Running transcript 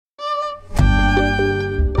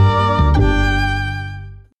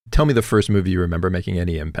tell me the first movie you remember making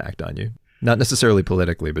any impact on you. Not necessarily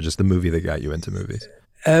politically, but just the movie that got you into movies.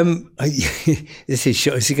 This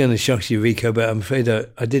is going to shock you, Rico, but I'm afraid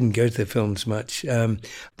I didn't go to the films much.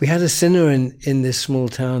 We had a cinema in this small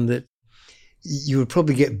town that you would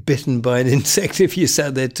probably get bitten by an insect if you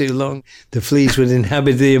sat there too long. The fleas would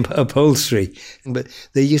inhabit the upholstery. But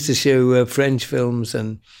they used to show French films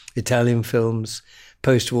and Italian films,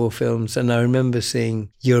 post-war films, and I remember seeing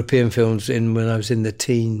European films when I was in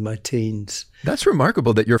my teens. That's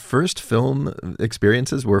remarkable that your first film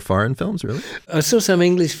experiences were foreign films, really? I saw some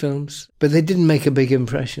English films, but they didn't make a big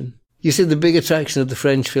impression. You see, the big attraction of the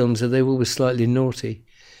French films is they were always slightly naughty.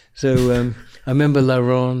 So I remember La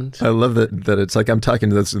Ronde. I love that it's like I'm talking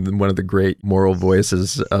to one of the great moral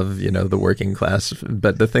voices of, the working class.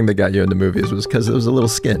 But the thing that got you into movies was because it was a little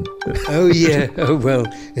skin. Oh, yeah. Oh, well,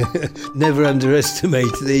 never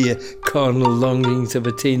underestimate the carnal longings of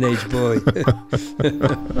a teenage boy.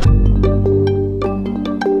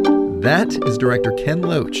 That is director Ken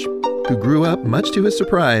Loach, who grew up, much to his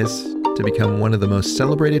surprise, to become one of the most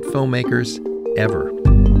celebrated filmmakers ever.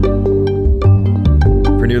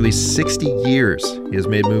 For nearly 60 years, he has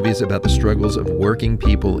made movies about the struggles of working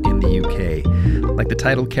people in the UK, like the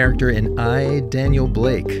title character in I, Daniel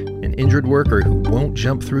Blake, an injured worker who won't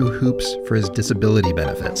jump through hoops for his disability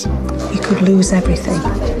benefits. You could lose everything.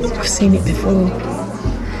 I've seen it before.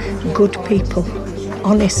 Good people,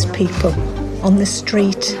 honest people, on the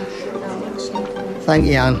street. Thank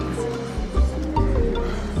you, Anne.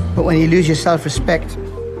 But when you lose your self-respect,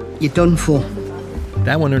 you're done for.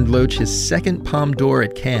 That one earned Loach his second Palme d'Or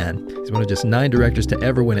at Cannes. He's one of just 9 directors to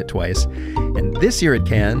ever win it twice. And this year at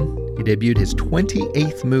Cannes, he debuted his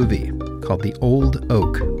 28th movie called The Old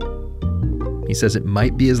Oak. He says it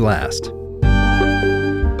might be his last.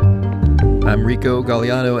 I'm Rico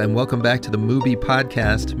Galliano, and welcome back to the Movie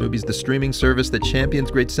Podcast. Movie's the streaming service that champions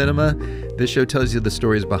great cinema. This show tells you the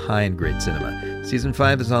stories behind great cinema. Season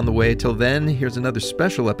 5 is on the way. Till then, here's another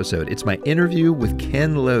special episode. It's my interview with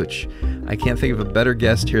Ken Loach. I can't think of a better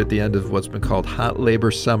guest here at the end of what's been called hot labor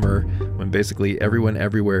summer, when basically everyone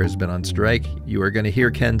everywhere has been on strike. You are going to hear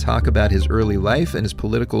Ken talk about his early life and his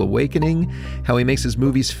political awakening, how he makes his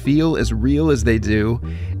movies feel as real as they do,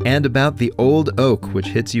 and about The Old Oak, which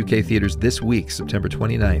hits UK theaters this week, September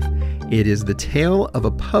 29th. It is the tale of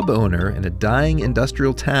a pub owner in a dying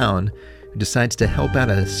industrial town who decides to help out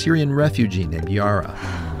a Syrian refugee named Yara.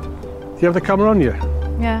 Do you have the camera on you?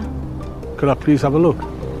 Yeah. Could I please have a look?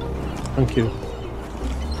 Thank you.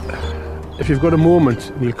 If you've got a moment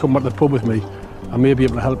and you come back to the pub with me, I may be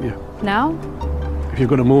able to help you. Now? If you've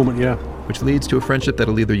got a moment, yeah. Which leads to a friendship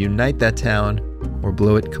that'll either unite that town or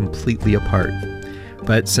blow it completely apart.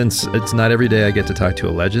 But since it's not every day I get to talk to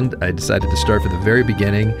a legend, I decided to start from the very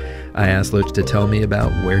beginning. I asked Loach to tell me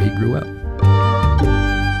about where he grew up.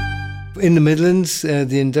 In the Midlands,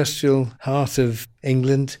 the industrial heart of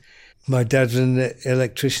England. My dad was an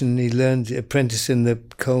electrician. He learned apprentice in the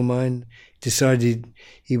coal mine. Decided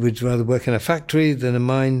he would rather work in a factory than a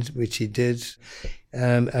mine, which he did.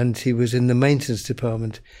 And he was in the maintenance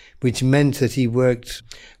department, which meant that he worked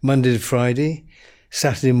Monday to Friday,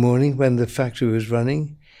 Saturday morning when the factory was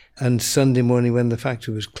running, and Sunday morning when the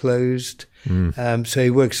factory was closed. So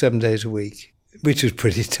he worked 7 days a week, which was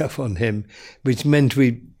pretty tough on him, which meant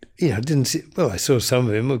didn't see, well, I saw some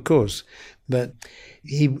of him, of course, but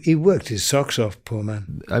he worked his socks off, poor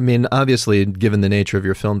man. I mean, obviously, given the nature of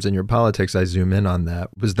your films and your politics, I zoom in on that.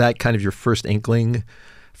 Was that kind of your first inkling,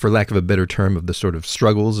 for lack of a better term, of the sort of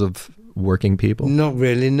struggles of working people? Not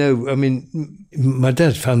really, no. I mean, my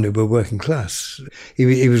dad's family were working class.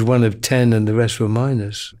 He was one of 10 and the rest were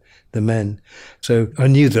miners, the men. So I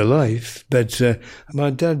knew the life, but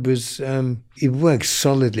my dad was, he worked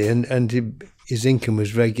solidly and his income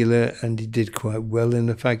was regular and he did quite well in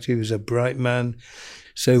the factory. He was a bright man,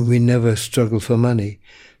 so we never struggled for money.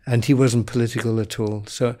 And he wasn't political at all.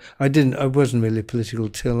 So I wasn't really political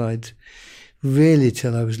till I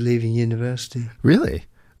was leaving university. Really?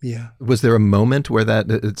 Yeah. Was there a moment where that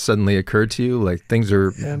it suddenly occurred to you, like things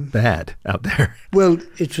are bad out there? Well,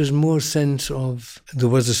 it was more sense of there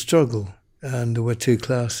was a struggle and there were two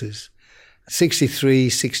classes. 63,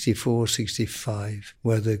 64, 65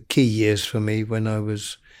 were the key years for me when I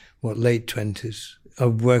was, late 20s. I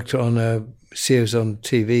worked on a series on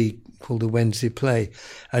TV called The Wednesday Play,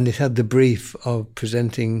 and it had the brief of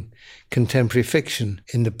presenting contemporary fiction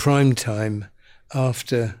in the prime time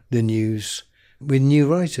after the news with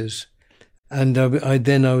new writers. And I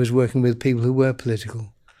was working with people who were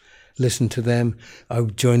political. Listened to them. I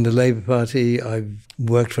joined the Labour Party. I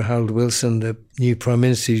worked for Harold Wilson, the new Prime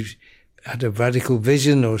Minister. He had a radical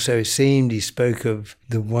vision, or so it seemed. He spoke of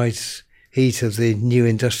the white heat of the new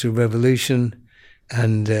Industrial Revolution,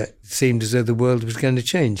 and it seemed as though the world was going to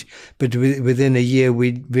change. But within a year,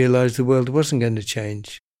 we realised the world wasn't going to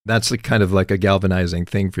change. That's kind of like a galvanizing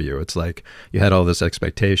thing for you. It's like you had all this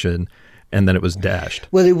expectation and then it was dashed.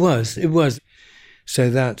 Well, it was. So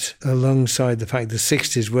that alongside the fact the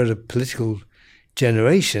 60s were a political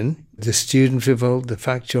generation, the student revolt, the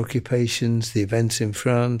factory occupations, the events in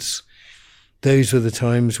France, those were the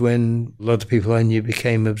times when a lot of people I knew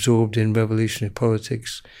became absorbed in revolutionary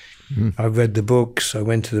politics. I read the books, I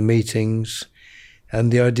went to the meetings, and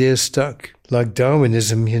the ideas stuck. Like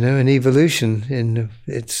Darwinism, and evolution.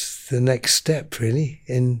 It's the next step, really,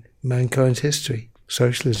 in mankind's history,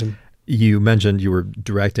 socialism. You mentioned you were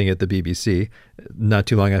directing at the BBC. Not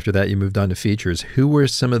too long after that, you moved on to features. Who were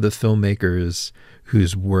some of the filmmakers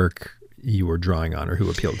whose work you were drawing on or who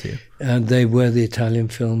appealed to you? They were the Italian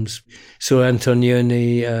films. So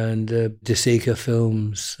Antonioni and De Sica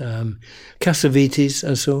films. Cassavetes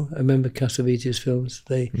I saw. I remember Cassavetes films.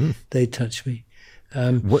 They touched me.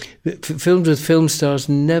 Films with film stars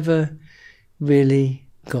never really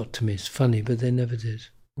got to me. It's funny, but they never did.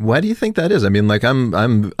 Why do you think that is? I mean, like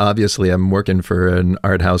I'm working for an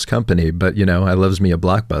art house company, but I loves me a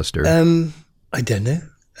blockbuster. I don't know.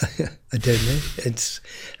 I don't know.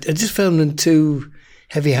 I just found them too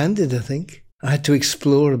heavy-handed, I think. I had to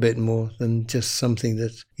explore a bit more than just something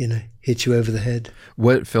that, hit you over the head.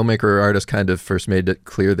 What filmmaker or artist kind of first made it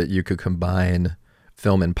clear that you could combine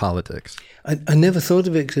film and politics? I never thought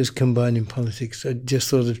of it as combining politics. I just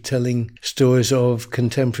thought of telling stories of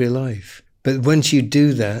contemporary life. But once you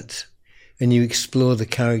do that and you explore the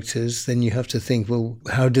characters, then you have to think, well,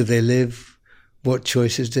 how do they live? What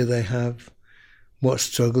choices do they have? What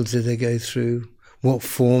struggles do they go through? What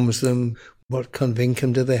forms them? What kind of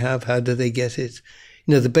income do they have? How do they get it?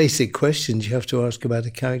 The basic questions you have to ask about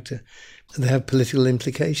a character. They have political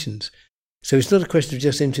implications. So it's not a question of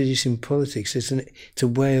just introducing politics. It's a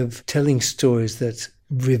way of telling stories that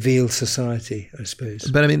reveal society, I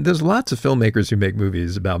suppose. But I mean, there's lots of filmmakers who make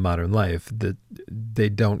movies about modern life that they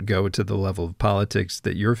don't go to the level of politics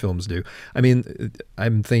that your films do. I mean,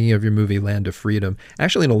 I'm thinking of your movie Land of Freedom.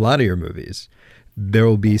 Actually, in a lot of your movies, there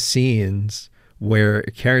will be scenes where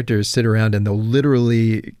characters sit around and they'll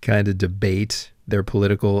literally kind of debate their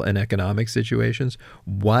political and economic situations.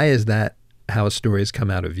 Why is that how stories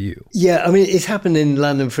come out of you? Yeah, I mean, it happened in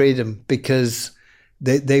Land of Freedom because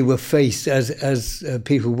they were faced as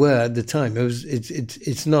people were at the time.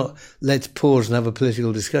 It's not let's pause and have a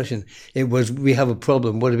political discussion. It was we have a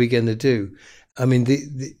problem. What are we going to do? I mean,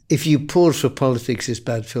 if you pause for politics, it's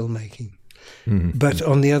bad filmmaking. Mm-hmm. But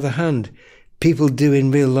on the other hand, people do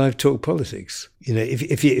in real life talk politics.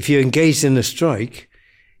 If you're engaged in a strike,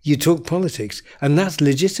 you talk politics, and that's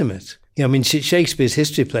legitimate. I mean, Shakespeare's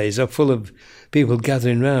history plays are full of people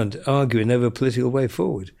gathering round, arguing over a political way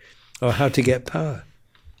forward, or how to get power,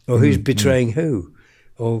 or who's betraying who,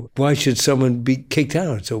 or why should someone be kicked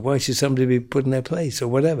out, or why should somebody be put in their place, or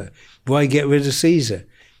whatever. Why get rid of Caesar?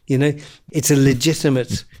 It's a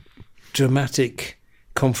legitimate, dramatic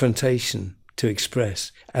confrontation to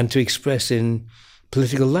express, and to express in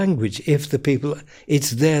political language. It's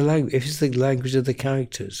their language, if it's the language of the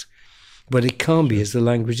characters. What it can't be is the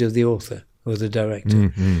language of the author or the director.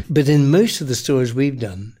 Mm-hmm. But in most of the stories we've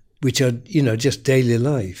done, which are, just daily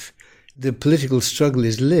life, the political struggle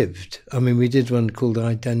is lived. I mean, we did one called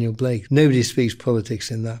I, Daniel Blake. Nobody speaks politics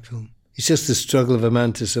in that film. It's just the struggle of a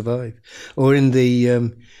man to survive. Or in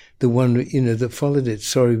the one, that followed it,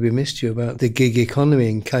 Sorry We Missed You, about the gig economy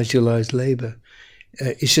and casualised labour.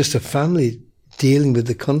 It's just a family dealing with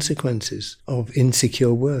the consequences of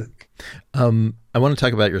insecure work. I want to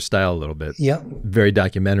talk about your style a little bit. Yeah. Very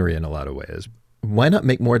documentary in a lot of ways. Why not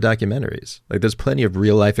make more documentaries? Like, there's plenty of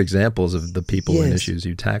real life examples of the people and issues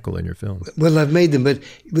you tackle in your films. Well, I've made them, but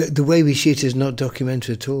the way we shoot is not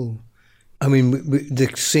documentary at all. I mean,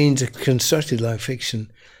 the scenes are constructed like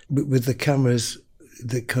fiction. With the cameras,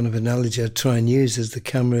 the kind of analogy I try and use is the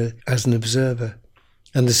camera as an observer.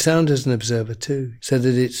 And the sound as an observer too, so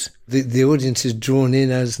that it's the audience is drawn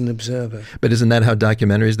in as an observer. But isn't that how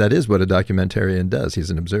documentaries, that is what a documentarian does, he's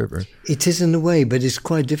an observer. It is in a way, but it's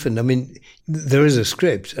quite different. I mean, there is a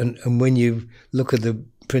script, and when you look at the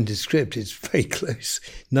printed script, it's very close.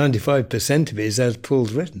 95% of it is as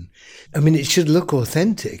Paul's written. I mean, it should look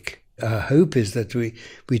authentic. Our hope is that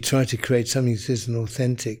we try to create something that is an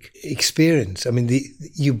authentic experience. I mean,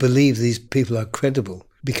 you believe these people are credible,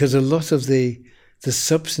 because a lot of the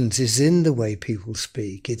substance is in the way people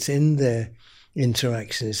speak. It's in their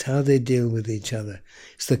interaction. It's how they deal with each other.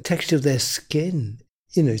 It's the texture of their skin.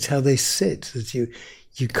 It's how they sit that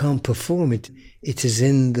you can't perform it. It is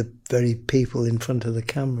in the very people in front of the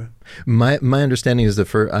camera. My understanding is that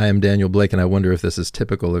for I Am Daniel Blake, and I wonder if this is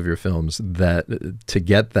typical of your films, that to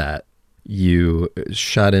get that, you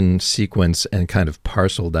shot in sequence and kind of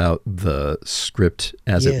parceled out the script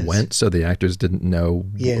as it went, so the actors didn't know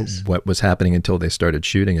what was happening until they started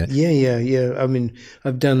shooting it. Yeah. I mean,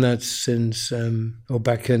 I've done that since,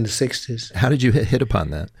 back in the 60s. How did you hit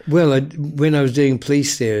upon that? Well, when I was doing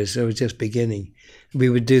police theatres, I was just beginning. We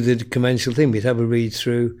would do the conventional thing. We'd have a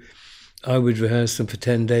read-through. I would rehearse them for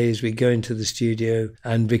 10 days. We'd go into the studio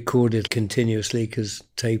and record it continuously because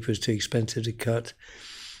tape was too expensive to cut.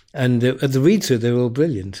 And at the read-through, they were all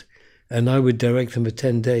brilliant. And I would direct them for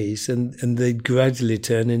 10 days, and they'd gradually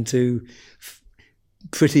turn into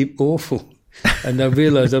pretty awful. And I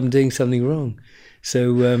realised I'm doing something wrong.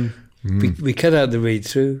 So we cut out the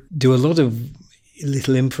read-through, do a lot of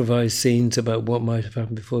little improvised scenes about what might have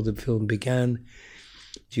happened before the film began.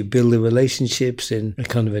 You build the relationships in a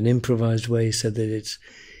kind of an improvised way so that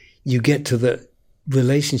you get to the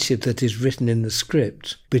relationship that is written in the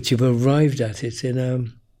script, but you've arrived at it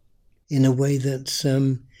in a way that's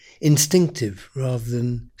instinctive rather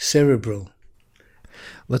than cerebral.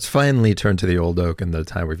 Let's finally turn to The Old Oak in the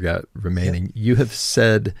time we've got remaining. Yeah. You have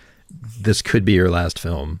said this could be your last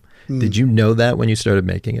film. Did you know that when you started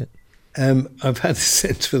making it? I've had the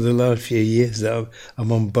sense for the last few years that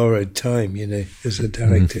I'm on borrowed time, as a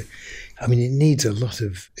director. I mean, it needs a lot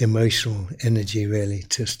of emotional energy, really,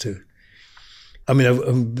 just to... I mean,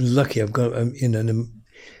 I'm lucky. I've got,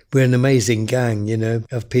 we're an amazing gang,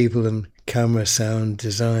 of people and camera, sound,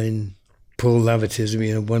 design. Paul Laverty's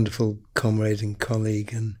a wonderful comrade and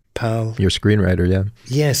colleague and pal. Your screenwriter, yeah.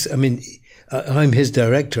 Yes, I mean, I'm his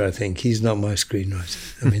director, I think. He's not my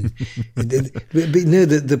screenwriter. I mean,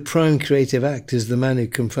 the prime creative act is the man who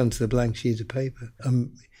confronts the blank sheet of paper.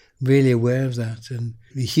 I'm really aware of that, and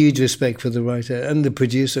a huge respect for the writer and the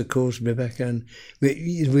producer, of course, Rebecca. And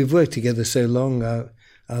we've worked together so long, our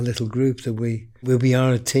little group, that we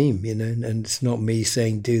are a team, and it's not me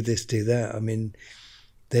saying do this, do that. I mean,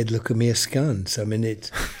 they'd look at me askance. I mean,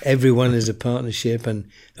 everyone is a partnership, and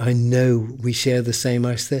I know we share the same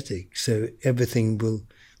aesthetic, so everything will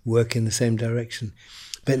work in the same direction.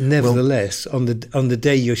 But nevertheless, on the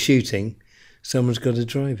day you're shooting, someone's got to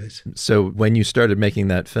drive it. So when you started making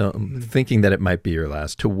that film, thinking that it might be your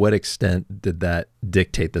last, to what extent did that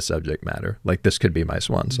dictate the subject matter? Like, this could be my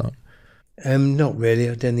swan song. Not really.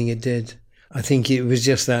 I don't think it did. I think it was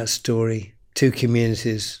just that story. Two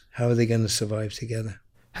communities, how are they going to survive together?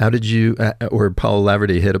 How did you or Paul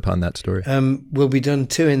Laverty hit upon that story? Well, we've done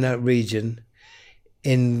two in that region.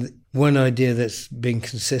 In one idea that's been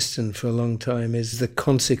consistent for a long time is the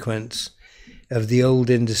consequence of the old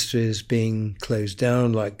industries being closed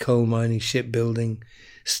down, like coal mining, shipbuilding,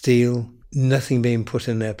 steel, nothing being put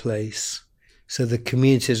in their place. So the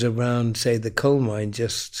communities around, say, the coal mine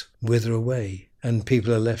just wither away and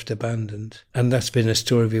people are left abandoned. And that's been a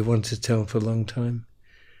story we wanted to tell for a long time.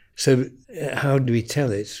 So how do we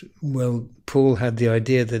tell it? Well, Paul had the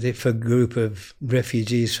idea that if a group of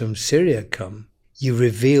refugees from Syria come, you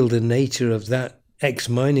reveal the nature of that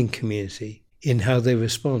ex-mining community in how they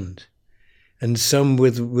respond. And some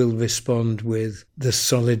will respond with the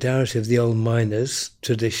solidarity of the old miners'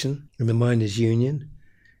 tradition and the miners' union,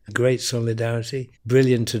 a great solidarity,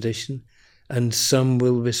 brilliant tradition. And some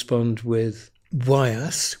will respond with, why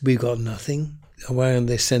us? We've got nothing. Why aren't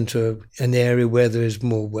they sent to an area where there is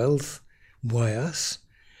more wealth? Why us?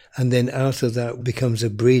 And then out of that becomes a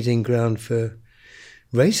breeding ground for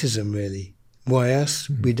racism, really. Why us?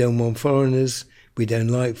 We don't want foreigners. We don't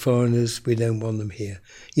like foreigners. We don't want them here.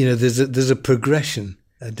 There's a progression,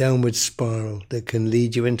 a downward spiral that can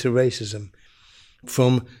lead you into racism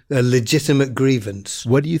from a legitimate grievance.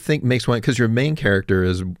 What do you think makes one, because your main character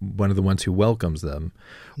is one of the ones who welcomes them.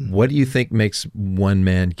 What do you think makes one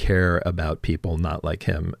man care about people not like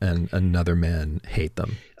him and another man hate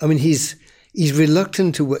them? I mean, he's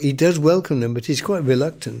reluctant he does welcome them, but he's quite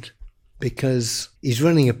reluctant because he's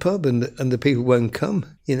running a pub and the people won't come,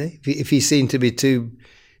 if he's seen to be too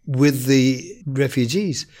with the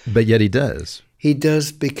refugees. But yet he does. He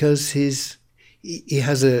does because he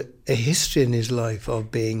has a history in his life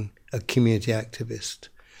of being a community activist.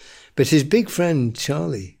 But his big friend,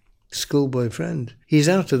 Charlie, schoolboy friend, he's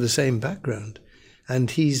out of the same background.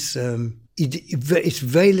 And it's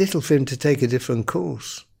very little for him to take a different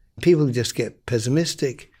course. People just get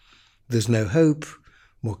pessimistic. There's no hope.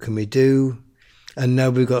 What can we do? And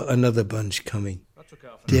now we've got another bunch coming.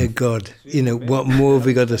 Dear God, what more have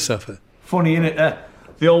we got to suffer? Funny, innit?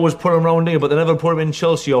 They always put them round here, but they never put them in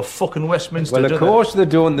Chelsea or fucking Westminster. Well, of course they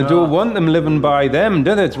don't. They don't want them living by them,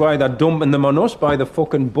 do they? That's why they're dumping them on us by the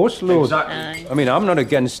fucking busload. Exactly. I mean, I'm not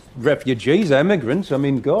against refugees, immigrants. I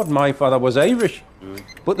mean, God, my father was Irish.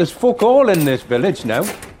 But there's fuck all in this village now.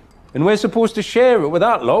 And we're supposed to share it with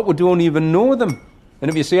that lot. We don't even know them. And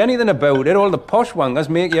if you say anything about it, all the poshwangers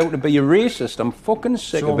make you out to be a racist. I'm fucking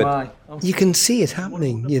sick of it. You can see it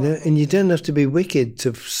happening, you know, and you don't have to be wicked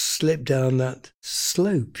to slip down that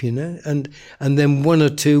slope, you know, and then one or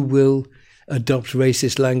two will adopt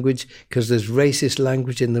racist language, because there's racist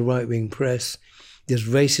language in the right-wing press. There's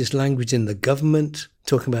racist language in the government,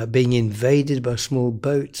 talking about being invaded by small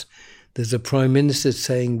boats. There's a prime minister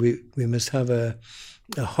saying we must have a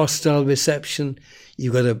hostile reception.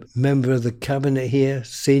 You've got a member of the cabinet here,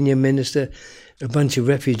 senior minister, a bunch of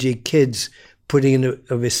refugee kids putting in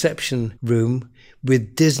a reception room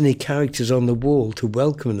with Disney characters on the wall to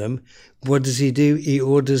welcome them. What does he do? He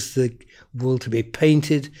orders the wall to be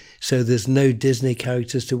painted so there's no Disney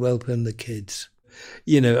characters to welcome the kids.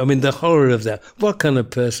 You know, I mean, the horror of that. What kind of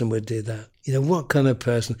person would do that? You know, what kind of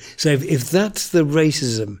person? So if that's the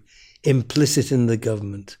racism implicit in the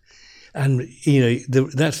government, and, you know,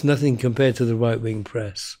 that's nothing compared to the right-wing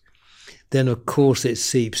press, then of course it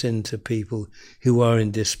seeps into people who are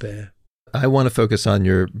in despair. I want to focus on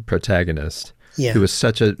your protagonist, who is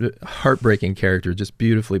such a heartbreaking character, just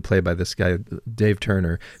beautifully played by this guy, Dave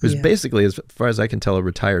Turner, who's basically, as far as I can tell, a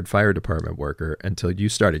retired fire department worker until you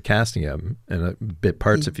started casting him in bit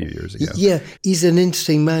parts a few years ago. Yeah, he's an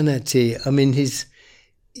interesting man, actually. I mean,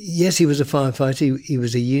 yes, he was a firefighter. He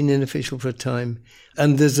was a union official for a time.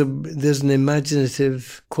 And there's an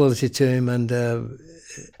imaginative quality to him, and a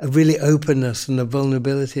really openness and a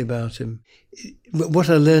vulnerability about him. What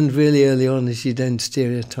I learned really early on is you don't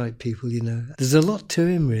stereotype people, you know. There's a lot to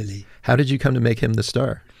him, really. How did you come to make him the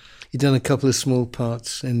star? He'd done a couple of small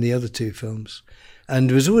parts in the other two films.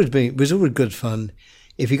 And it was always good fun.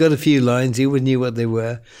 If he got a few lines, he always knew what they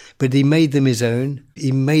were, but he made them his own.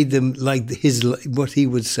 He made them like what he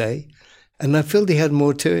would say. And I felt he had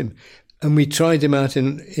more to him. And we tried him out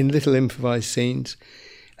in little improvised scenes,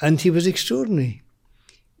 and he was extraordinary.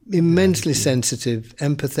 Immensely sensitive,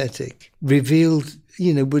 empathetic, would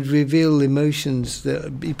reveal emotions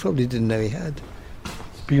that he probably didn't know he had.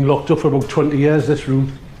 Been locked up for about 20 years, this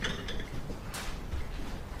room.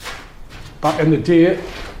 Back in the day, it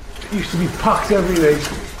used to be packed every night.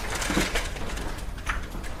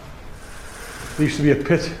 There used to be a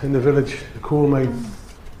pit in the village, the coal mine.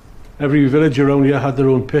 Every village around here had their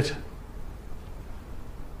own pit.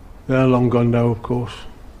 They're long gone now, of course.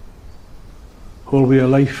 Whole way of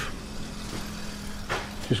life.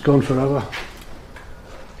 Just gone forever.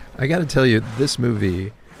 I got to tell you, this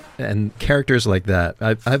movie and characters like that,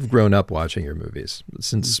 I've grown up watching your movies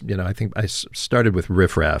since, you know, I think I started with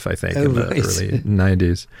Riff Raff, I think, in the early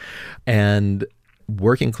 90s. And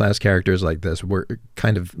working class characters like this were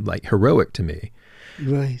kind of like heroic to me.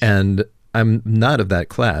 Right. And I'm not of that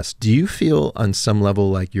class. Do you feel on some level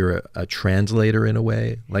like you're a translator in a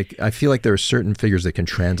way? Like, I feel like there are certain figures that can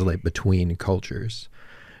translate between cultures.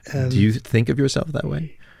 Do you think of yourself that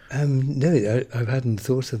way? No, I hadn't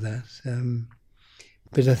thought of that.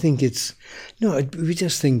 But I think we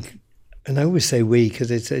just think, and I always say we,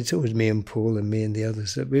 because it's always me and Paul and me and the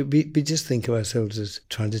others. We just think of ourselves as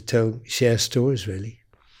trying to share stories, really.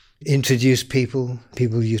 Introduce people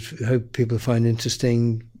you hope people find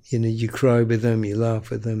interesting. You know, you cry with them, you laugh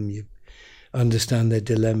with them, you understand their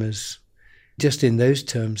dilemmas. Just in those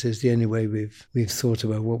terms is the only way we've thought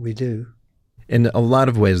about what we do. In a lot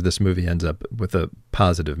of ways, this movie ends up with a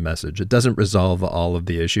positive message. It doesn't resolve all of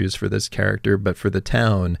the issues for this character, but for the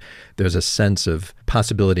town, there's a sense of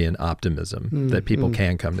possibility and optimism that people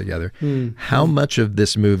can come together. How much of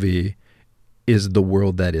this movie is the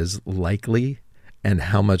world that is likely, and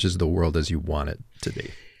how much is the world as you want it to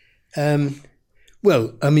be?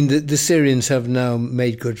 Well, I mean, the Syrians have now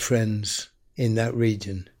made good friends in that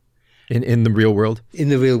region. In the real world? In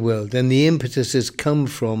the real world. And the impetus has come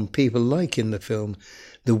from people like in the film,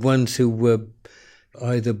 the ones who were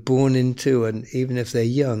either born into, and even if they're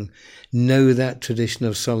young, know that tradition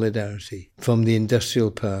of solidarity from the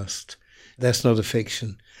industrial past. That's not a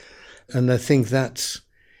fiction. And I think it's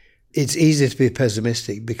easy to be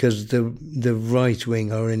pessimistic because the right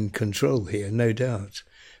wing are in control here, no doubt.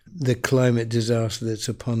 The climate disaster that's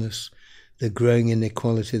upon us, the growing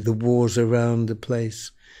inequality, the wars around the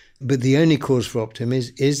place. But the only cause for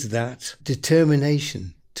optimism is that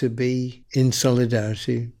determination to be in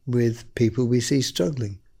solidarity with people we see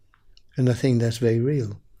struggling. And I think that's very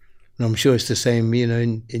real. And I'm sure it's the same, you know,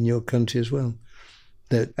 in your country as well.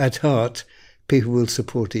 That at heart, people will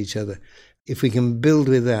support each other. If we can build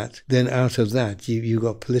with that, then out of that, you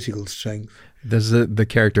got political strength. There's the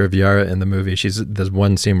character of Yara in the movie. There's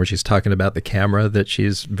one scene where she's talking about the camera that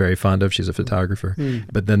she's very fond of. She's a photographer.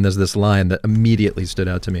 But then there's this line that immediately stood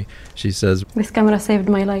out to me. She says, "This camera saved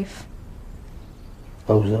my life."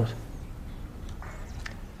 How was that?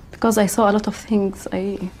 Because I saw a lot of things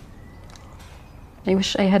I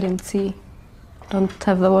wish I hadn't seen. Don't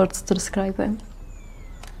have the words to describe them.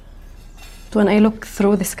 But when I look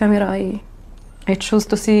through this camera, I choose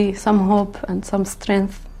to see some hope and some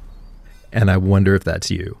strength. and I wonder if that's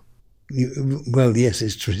you. Well, yes,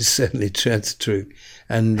 it's true. Certainly, that's true,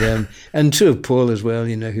 and true of Paul as well.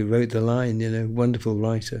 Who wrote the line. Wonderful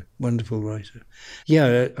writer.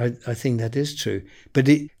 Yeah, I think that is true. But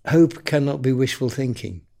hope cannot be wishful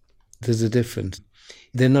thinking. There's a difference.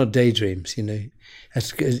 They're not daydreams.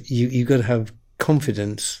 You've got to have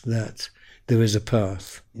confidence that there is a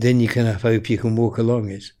path. Then you can have hope. You can walk along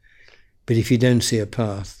it. But if you don't see a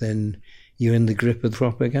path, then you're in the grip of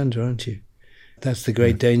propaganda, aren't you? That's the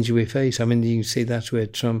great danger we face. I mean, you can see that's where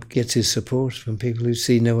Trump gets his support from people who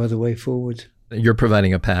see no other way forward. You're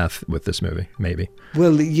providing a path with this movie, maybe.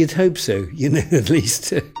 Well, you'd hope so, at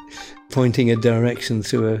least pointing a direction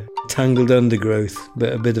through a tangled undergrowth,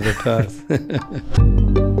 but a bit of a path.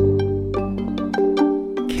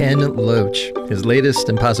 Ken Loach. His latest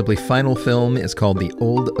and possibly final film is called The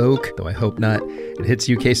Old Oak, though I hope not. It hits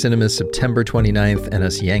UK cinemas September 29th, and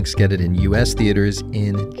us Yanks get it in US theaters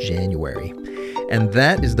in January. And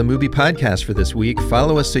that is the Movie Podcast for this week.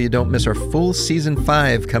 Follow us so you don't miss our full Season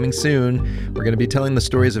 5 coming soon. We're going to be telling the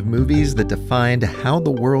stories of movies that defined how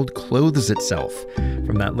the world clothes itself.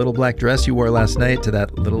 From that little black dress you wore last night to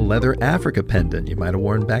that little leather Africa pendant you might have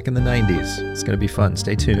worn back in the 90s. It's going to be fun.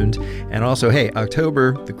 Stay tuned. And also, hey,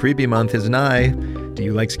 October, the creepy month, is nigh. Do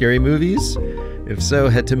you like scary movies? If so,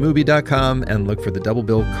 head to Mubi.com and look for the double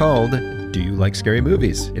bill called Do You Like Scary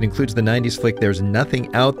Movies? It includes the 90s flick There's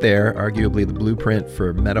Nothing Out There, arguably the blueprint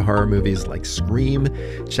for meta-horror movies like Scream.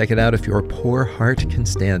 Check it out if your poor heart can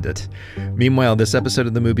stand it. Meanwhile, this episode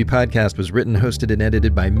of the Movie Podcast was written, hosted, and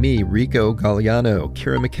edited by me, Rico Galliano.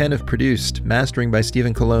 Kira McKenniff produced, mastering by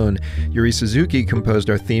Stephen Colon. Yuri Suzuki composed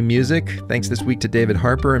our theme music. Thanks this week to David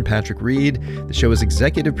Harper and Patrick Reed. The show is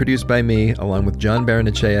executive produced by me, along with John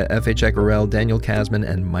Baranachea, F.H. Eckerell, Daniel Kasman,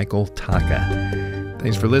 and Michael Taka.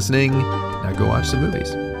 Thanks for listening. Now go watch some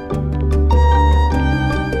movies.